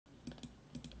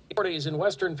Authorities in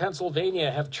western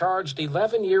Pennsylvania have charged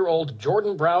 11-year-old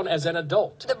Jordan Brown as an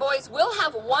adult. The boys will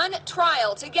have one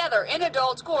trial together in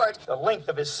adult court. The length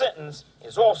of his sentence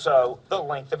is also the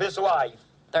length of his life.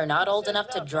 They're not old enough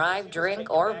to drive,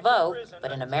 drink, or vote,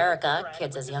 but in America,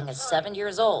 kids as young as 7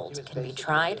 years old can be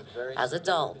tried as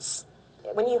adults.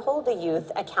 When you hold a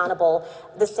youth accountable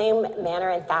the same manner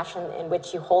and fashion in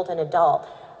which you hold an adult,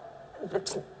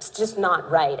 it's just not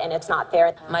right, and it's not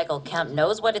fair. Michael Kemp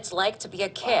knows what it's like to be a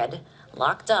kid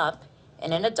locked up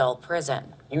in an adult prison.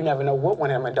 You never know what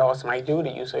one of them adults might do to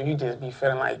you, so you just be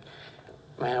feeling like,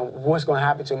 man, what's going to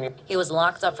happen to me? He was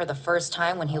locked up for the first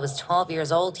time when he was 12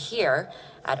 years old here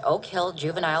at Oak Hill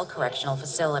Juvenile Correctional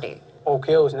Facility. Oak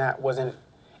Hill wasn't,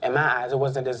 in my eyes, it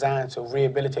wasn't designed to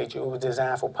rehabilitate you. It was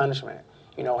designed for punishment.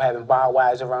 You know, having barbed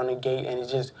wires around the gate, and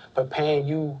it's just preparing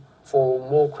you for a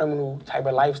more criminal type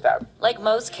of lifestyle. Like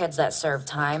most kids that serve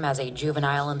time as a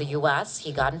juvenile in the U.S.,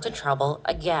 he got into trouble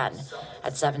again.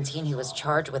 At 17, he was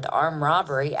charged with armed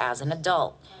robbery as an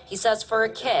adult. He says for a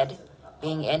kid,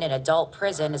 being in an adult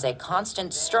prison is a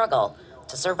constant struggle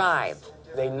to survive.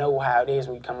 They know how it is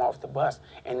when you come off the bus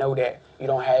and know that you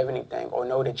don't have anything, or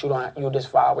know that you're just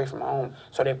far away from home,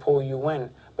 so they pull you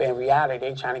in. But in reality,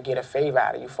 they're trying to get a favor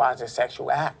out of you for a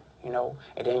sexual act, you know,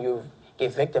 and then you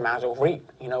get victimized or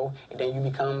raped, you know, and then you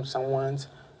become someone's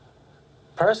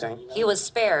person. He was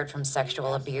spared from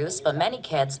sexual abuse, but many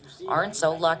kids aren't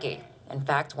so lucky. In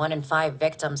fact, 1 in 5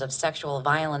 victims of sexual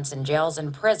violence in jails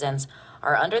and prisons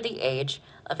are under the age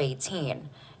of 18.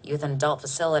 Youth and adult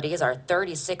facilities are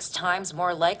 36 times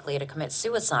more likely to commit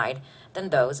suicide than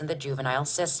those in the juvenile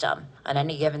system. On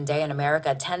any given day in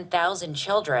America, 10,000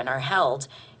 children are held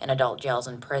in adult jails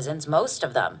and prisons. Most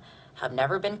of them have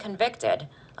never been convicted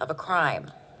of a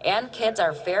crime. And kids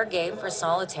are fair game for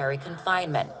solitary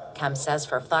confinement. Kemp says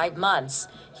for 5 months,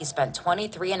 he spent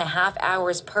 23.5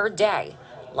 hours per day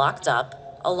locked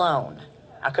up alone.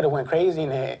 I could have went crazy in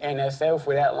that cell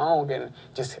for that long, and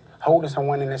just holding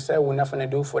someone in the cell with nothing to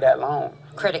do for that long.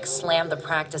 Critics slam the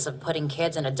practice of putting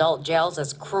kids in adult jails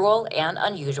as cruel and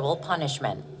unusual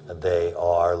punishment. They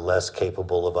are less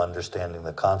capable of understanding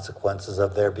the consequences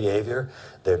of their behavior.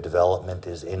 Their development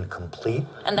is incomplete.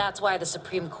 And that's why the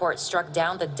Supreme Court struck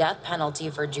down the death penalty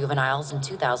for juveniles in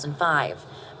 2005.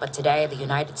 But today, the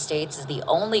United States is the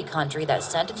only country that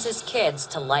sentences kids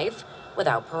to life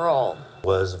without parole.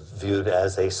 Was viewed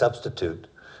as a substitute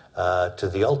to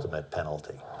the ultimate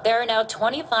penalty. There are now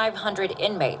 2,500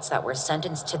 inmates that were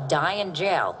sentenced to die in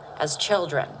jail as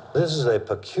children. This is a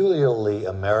peculiarly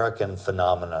American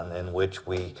phenomenon in which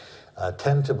we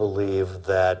tend to believe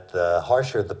that the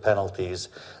harsher the penalties,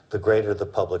 the greater the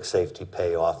public safety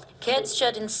payoff. Kids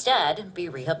should instead be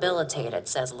rehabilitated,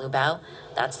 says Lubau.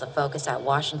 That's the focus at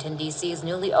Washington, D.C.'s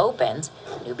newly opened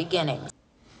New Beginnings.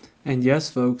 And yes,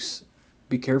 folks,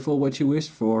 be careful what you wish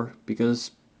for,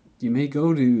 because you may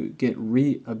go to get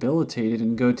rehabilitated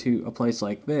and go to a place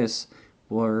like this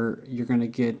where you're going to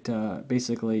get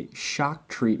basically shock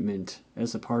treatment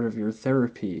as a part of your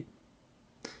therapy.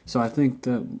 So I think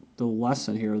the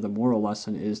lesson here, the moral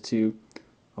lesson, is to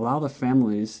allow the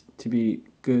families to be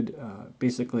good,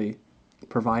 basically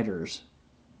providers,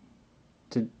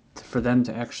 for them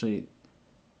to actually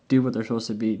do what they're supposed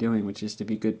to be doing, which is to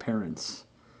be good parents,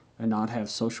 and not have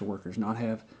social workers, not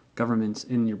have governments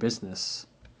in your business.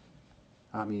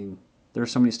 I mean, there are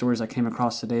so many stories I came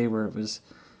across today where it was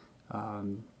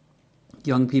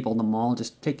young people in the mall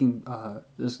just taking,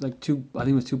 there's like I think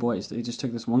it was 2 boys. They just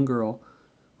took this one girl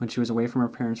when she was away from her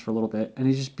parents for a little bit, and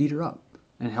they just beat her up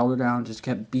and held her down, just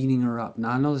kept beating her up.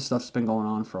 Now, I know this stuff's been going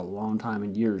on for a long time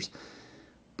and years,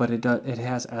 but it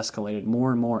has escalated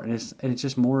more and more, and it's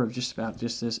just more of just about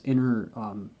just this inner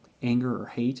anger or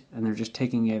hate, and they're just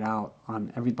taking it out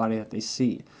on everybody that they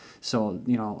see. So,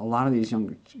 you know, a lot of these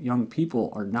young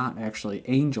people are not actually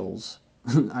angels.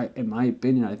 In my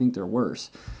opinion, I think they're worse.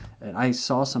 And I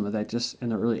saw some of that just in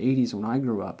the early 80s when I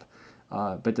grew up.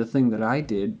 But the thing that I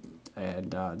did,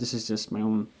 and this is just my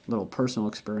own little personal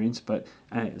experience,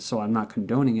 so I'm not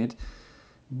condoning it,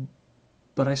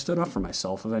 but I stood up for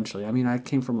myself eventually. I mean, I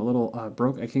came from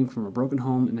I came from a broken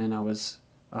home, and then I was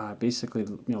basically,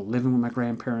 you know, living with my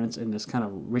grandparents in this kind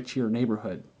of richier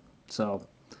neighborhood. So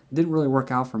it didn't really work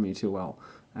out for me too well.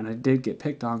 And I did get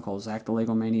picked on, called Zach the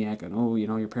Lego Maniac, and oh, you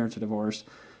know, your parents are divorced.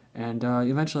 And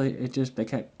eventually they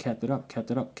kept it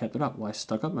up. Well, I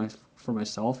stuck up for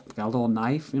myself, got a little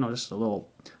knife, you know, just a little,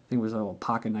 I think it was a little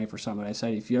pocket knife or something. I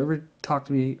said, if you ever talk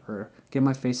to me or get in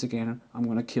my face again, I'm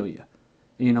going to kill you.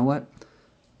 And you know what?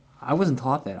 I wasn't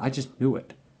taught that. I just knew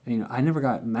it. And, you know, I never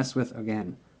got messed with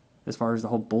again, as far as the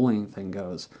whole bullying thing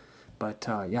goes. But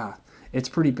yeah, it's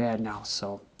pretty bad now.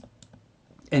 So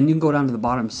And you can go down to the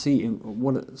bottom, see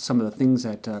what are some of the things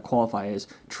that qualify as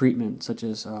treatment, such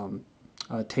as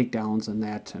takedowns and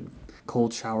that, and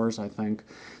cold showers, I think.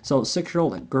 So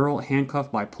 6-year-old girl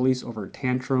handcuffed by police over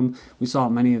tantrum. We saw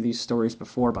many of these stories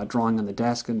before about drawing on the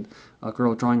desk, and a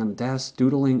girl drawing on the desk,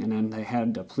 doodling, and then they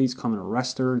had the police come and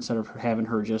arrest her instead of having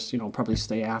her just, probably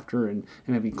stay after and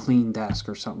maybe clean desk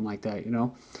or something like that,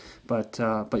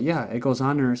 But yeah, it goes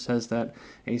on there. It says that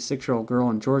a 6-year-old girl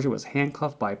in Georgia was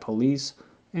handcuffed by police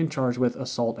and charged with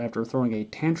assault after throwing a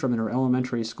tantrum in her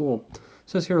elementary school. It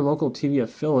says here a local TV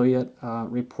affiliate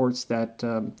reports that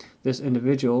this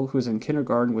individual, who was in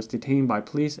kindergarten, was detained by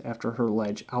police after her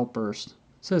alleged outburst.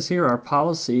 It says here our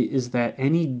policy is that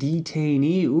any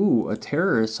detainee, a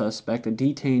terrorist suspect, a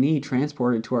detainee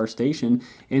transported to our station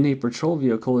in a patrol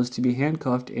vehicle is to be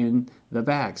handcuffed in the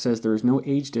back. It says there is no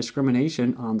age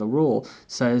discrimination on the rule,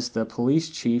 says the police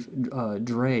chief,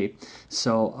 Dre.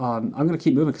 So I'm going to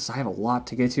keep moving because I have a lot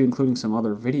to get to, including some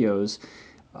other videos.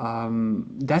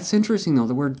 That's interesting, though,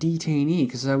 the word detainee,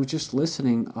 because I was just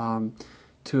listening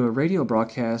to a radio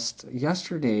broadcast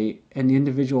yesterday, and the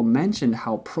individual mentioned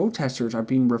how protesters are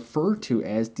being referred to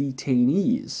as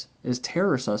detainees, as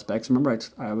terror suspects. Remember,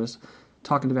 I was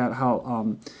talking about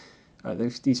how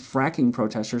these fracking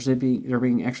protesters, they're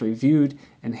being actually viewed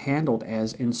and handled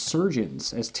as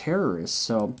insurgents, as terrorists.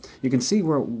 So you can see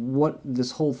what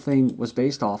this whole thing was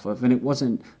based off of, and it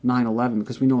wasn't 9/11,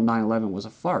 because we know 9/11 was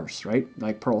a farce, right?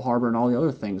 Like Pearl Harbor and all the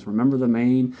other things. Remember the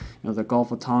Maine, the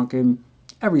Gulf of Tonkin,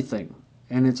 everything.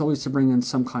 And it's always to bring in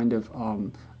some kind of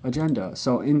agenda.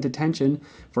 So in detention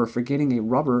for forgetting a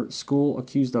rubber, school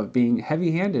accused of being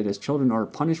heavy-handed as children are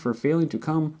punished for failing to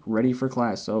come ready for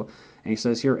class. So, and he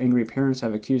says here, angry parents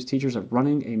have accused teachers of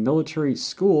running a military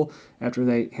school after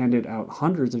they handed out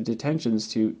hundreds of detentions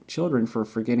to children for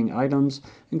forgetting items,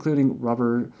 including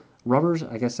rubbers,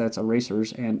 I guess that's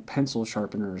erasers, and pencil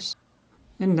sharpeners.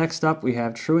 And next up, we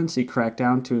have Truancy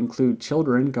crackdown to include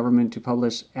children, government to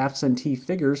publish absentee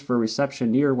figures for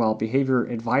reception year, while behavior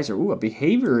advisor, a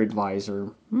behavior advisor,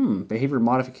 behavior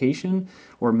modification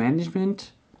or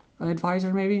management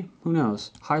advisor maybe, who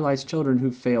knows, highlights children who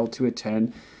failed to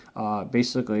attend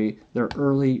basically their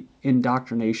early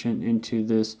indoctrination into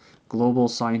this global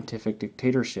scientific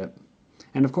dictatorship.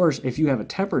 And of course, if you have a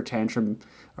temper tantrum,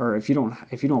 or if you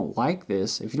don't like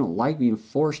this, if you don't like being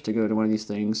forced to go to one of these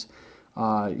things,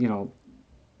 you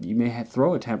may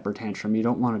throw a temper tantrum. You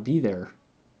don't want to be there.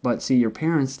 But see, your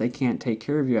parents, they can't take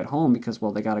care of you at home because,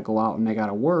 well, they got to go out and they got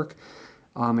to work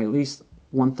at least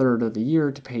 1/3 of the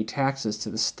year to pay taxes to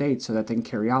the state so that they can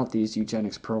carry out these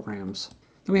eugenics programs.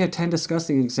 Then we have 10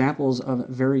 disgusting examples of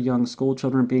very young school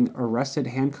children being arrested,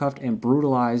 handcuffed, and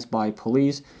brutalized by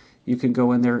police. You can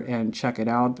go in there and check it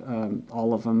out,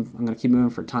 all of them. I'm going to keep moving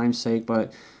for time's sake,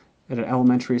 but at an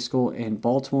elementary school in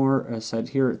Baltimore, said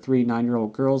here 3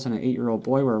 9-year-old girls and an 8-year-old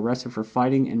boy were arrested for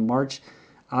fighting in March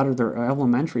out of their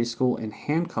elementary school in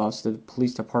handcuffs. The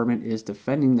police department is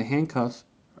defending the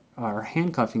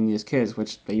handcuffing these kids,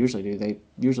 which they usually do. They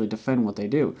usually defend what they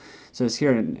do. It says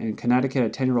here in Connecticut, a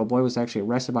 10-year-old boy was actually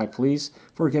arrested by police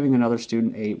for giving another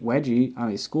student a wedgie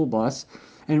on a school bus.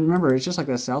 And remember, it's just like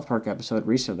that South Park episode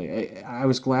recently. I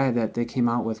was glad that they came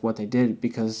out with what they did,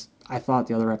 because I thought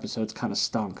the other episodes kind of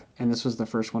stunk. And this was the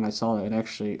first one I saw that I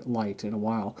actually liked in a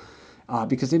while.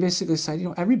 Because they basically said,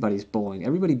 everybody's bullying.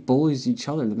 Everybody bullies each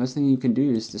other. The best thing you can do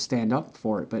is to stand up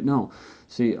for it. But no.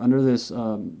 See, under this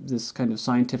this kind of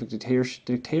scientific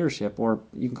dictatorship, or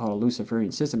you can call it a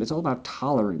Luciferian system, it's all about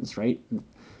tolerance, right?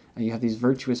 And you have these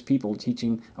virtuous people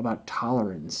teaching about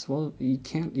tolerance. Well, you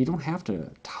don't have to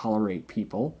tolerate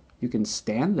people. You can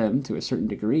stand them to a certain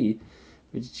degree,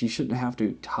 but you shouldn't have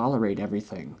to tolerate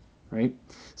everything, right?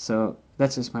 So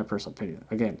that's just my personal opinion.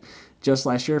 Again, just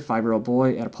last year, a 5-year-old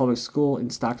boy at a public school in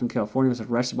Stockton, California was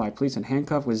arrested by police and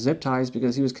handcuffed with zip ties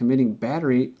because he was committing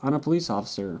battery on a police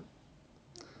officer.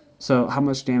 So how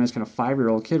much damage can a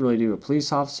 5-year-old kid really do to a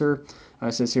police officer?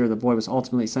 It says here the boy was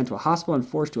ultimately sent to a hospital and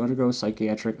forced to undergo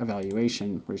psychiatric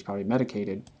evaluation, where he's probably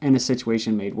medicated, and his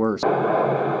situation made worse.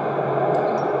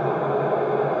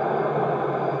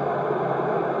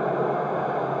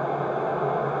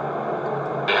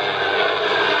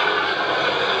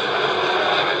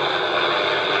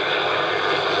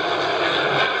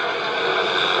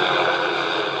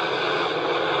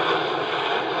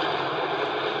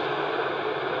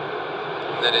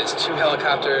 That is 2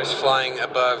 helicopters flying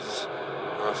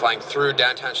flying through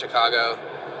downtown Chicago.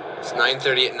 It's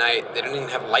 9:30 at night. They don't even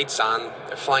have lights on.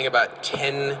 They're flying about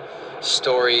 10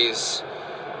 stories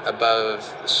above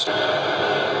the street.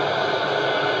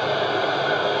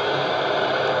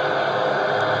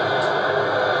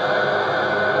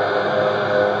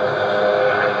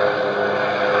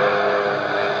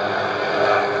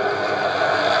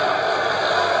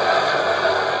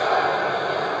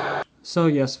 So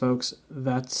yes, folks,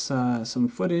 that's some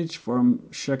footage from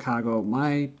Chicago,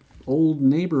 my old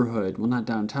neighborhood. Well, not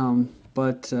downtown,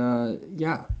 but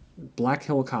yeah, black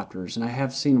helicopters. And I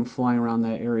have seen them flying around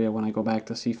that area when I go back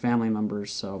to see family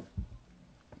members, so...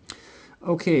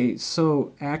 Okay,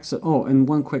 so oh, and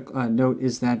one quick note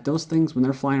is that those things, when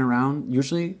they're flying around,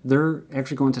 usually they're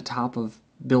actually going to top of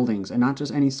buildings, and not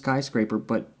just any skyscraper,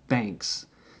 but banks.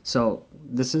 So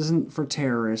this isn't for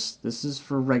terrorists, this is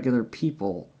for regular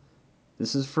people.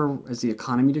 This is for, as the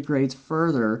economy degrades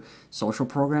further, social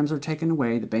programs are taken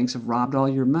away, the banks have robbed all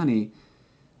your money,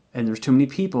 and there's too many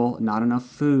people, not enough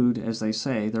food, as they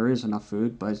say. There is enough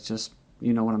food, but it's just,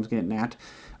 you know what I'm getting at.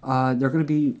 They're going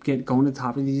to be going to the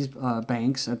top of these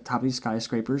banks, at the top of these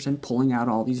skyscrapers, and pulling out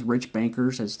all these rich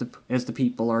bankers as the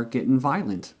people are getting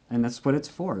violent. And that's what it's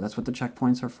for. That's what the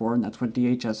checkpoints are for, and that's what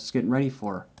DHS is getting ready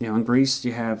for. You know, in Greece,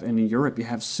 and in Europe, you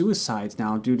have suicides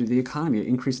now due to the economy,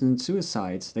 increase in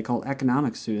suicides. They call it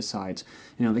economic suicides.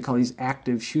 You know, they call these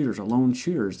active shooters or lone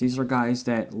shooters. These are guys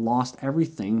that lost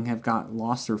everything,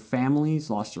 lost their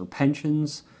families, lost their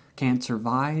pensions, can't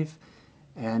survive.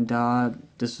 And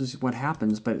this is what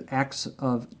happens. But acts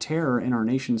of terror in our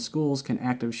nation's schools, can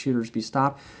active shooters be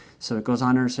stopped? So it goes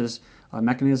on there, it says, a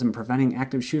mechanism preventing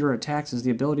active shooter attacks is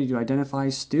the ability to identify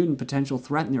student potential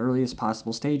threat in the earliest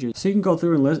possible stages. So you can go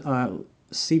through and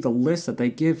see the list that they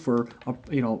give for,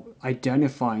 you know,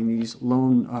 identifying these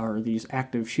these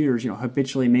active shooters. You know,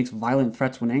 habitually makes violent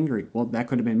threats when angry. Well, that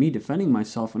could have been me defending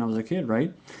myself when I was a kid,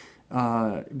 right?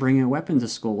 Bringing a weapon to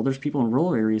school. Well, there's people in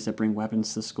rural areas that bring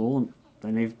weapons to school,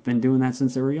 and they've been doing that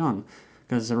since they were young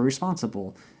because they're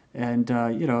responsible. And,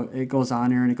 you know, it goes on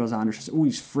there and it goes on. It says, oh,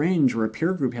 he's fringe, or a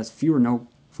peer group has few or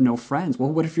no friends.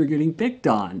 Well, what if you're getting picked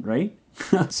on, right?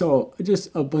 So just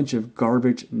a bunch of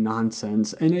garbage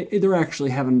nonsense. And they're actually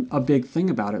having a big thing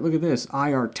about it. Look at this.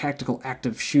 irTactical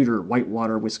active shooter,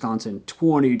 Whitewater, Wisconsin,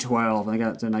 2012. And they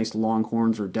got the nice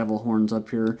longhorns or devil horns up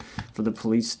here for the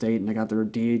police state. And they got their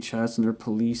DHS and their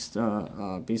police,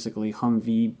 basically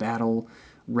Humvee battle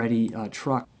ready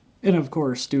truck. And of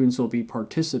course, students will be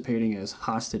participating as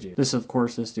hostages. This, of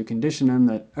course, is to condition them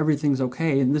that everything's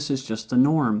okay, and this is just the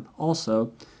norm.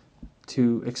 Also,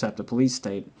 to accept a police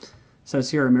state. It says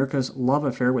here, America's love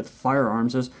affair with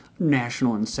firearms is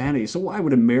national insanity. So why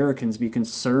would Americans be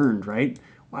concerned, right?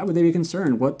 Why would they be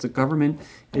concerned? What the government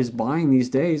is buying these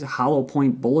days, hollow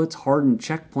point bullets, hardened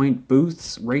checkpoint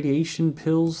booths, radiation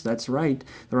pills, that's right.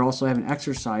 They're also having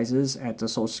exercises at the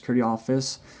Social Security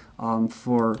office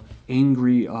for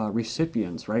angry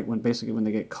recipients, right? When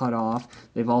they get cut off.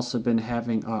 They've also been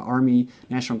having Army,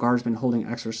 National Guard's been holding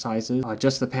exercises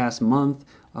just the past month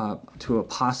due to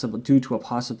a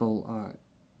possible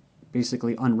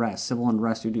basically unrest, civil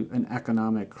unrest due to an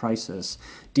economic crisis.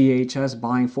 DHS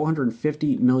buying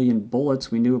 450 million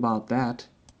bullets, we knew about that.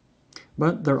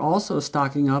 But they're also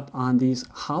stocking up on these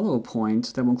hollow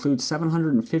points that will include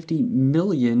 750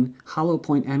 million hollow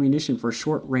point ammunition for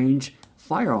short-range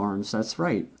firearms. That's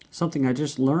right. Something I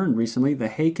just learned recently, the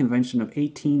Hague Convention of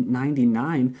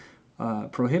 1899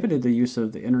 prohibited the use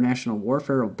of the international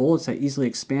warfare of bullets that easily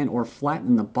expand or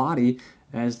flatten the body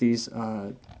as these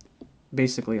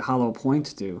basically hollow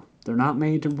points do. They're not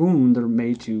made to wound, they're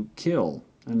made to kill.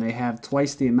 And they have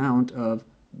twice the amount of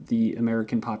the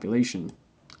American population.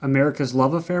 America's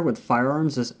love affair with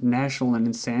firearms is national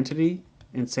insanity,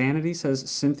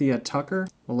 says Cynthia Tucker.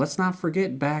 Well, let's not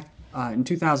forget back in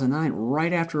 2009,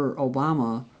 right after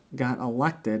Obama got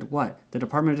elected, the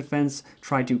Department of Defense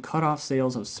tried to cut off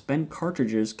sales of spent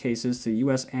cartridges cases to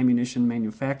U.S. ammunition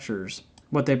manufacturers.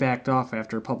 But they backed off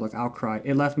after public outcry.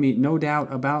 It left me no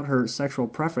doubt about her sexual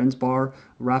preference. Bar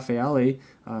Raffaele,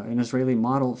 an Israeli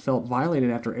model, felt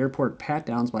violated after airport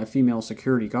pat-downs by female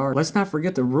security guards. Let's not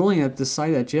forget the ruling that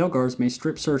decided that jail guards may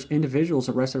strip search individuals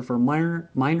arrested for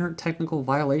minor technical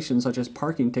violations such as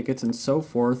parking tickets and so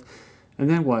forth. And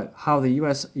then what? How the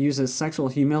U.S. uses sexual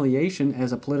humiliation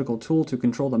as a political tool to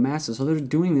control the masses. So they're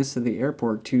doing this to the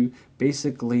airport to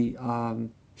basically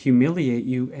humiliate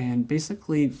you and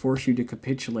basically force you to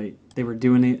capitulate. They were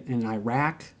doing it in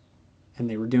Iraq, and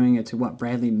they were doing it to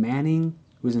Bradley Manning,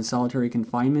 who was in solitary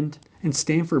confinement. And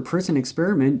Stanford prison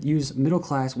experiment used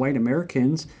middle-class white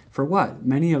Americans for what?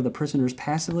 Many of the prisoners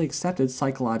passively accepted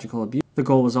psychological abuse. The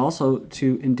goal was also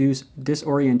to induce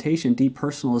disorientation,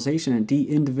 depersonalization, and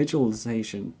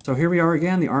de-individualization. So here we are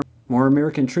again, more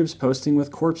American troops posting with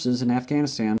corpses in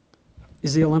Afghanistan.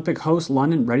 Is the Olympic host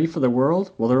London ready for the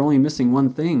world? Well, they're only missing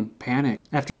one thing, panic.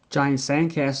 After giant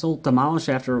sandcastle demolished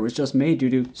after it was just made due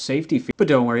to safety fears. But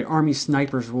don't worry, Army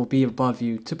snipers will be above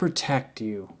you to protect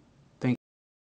you.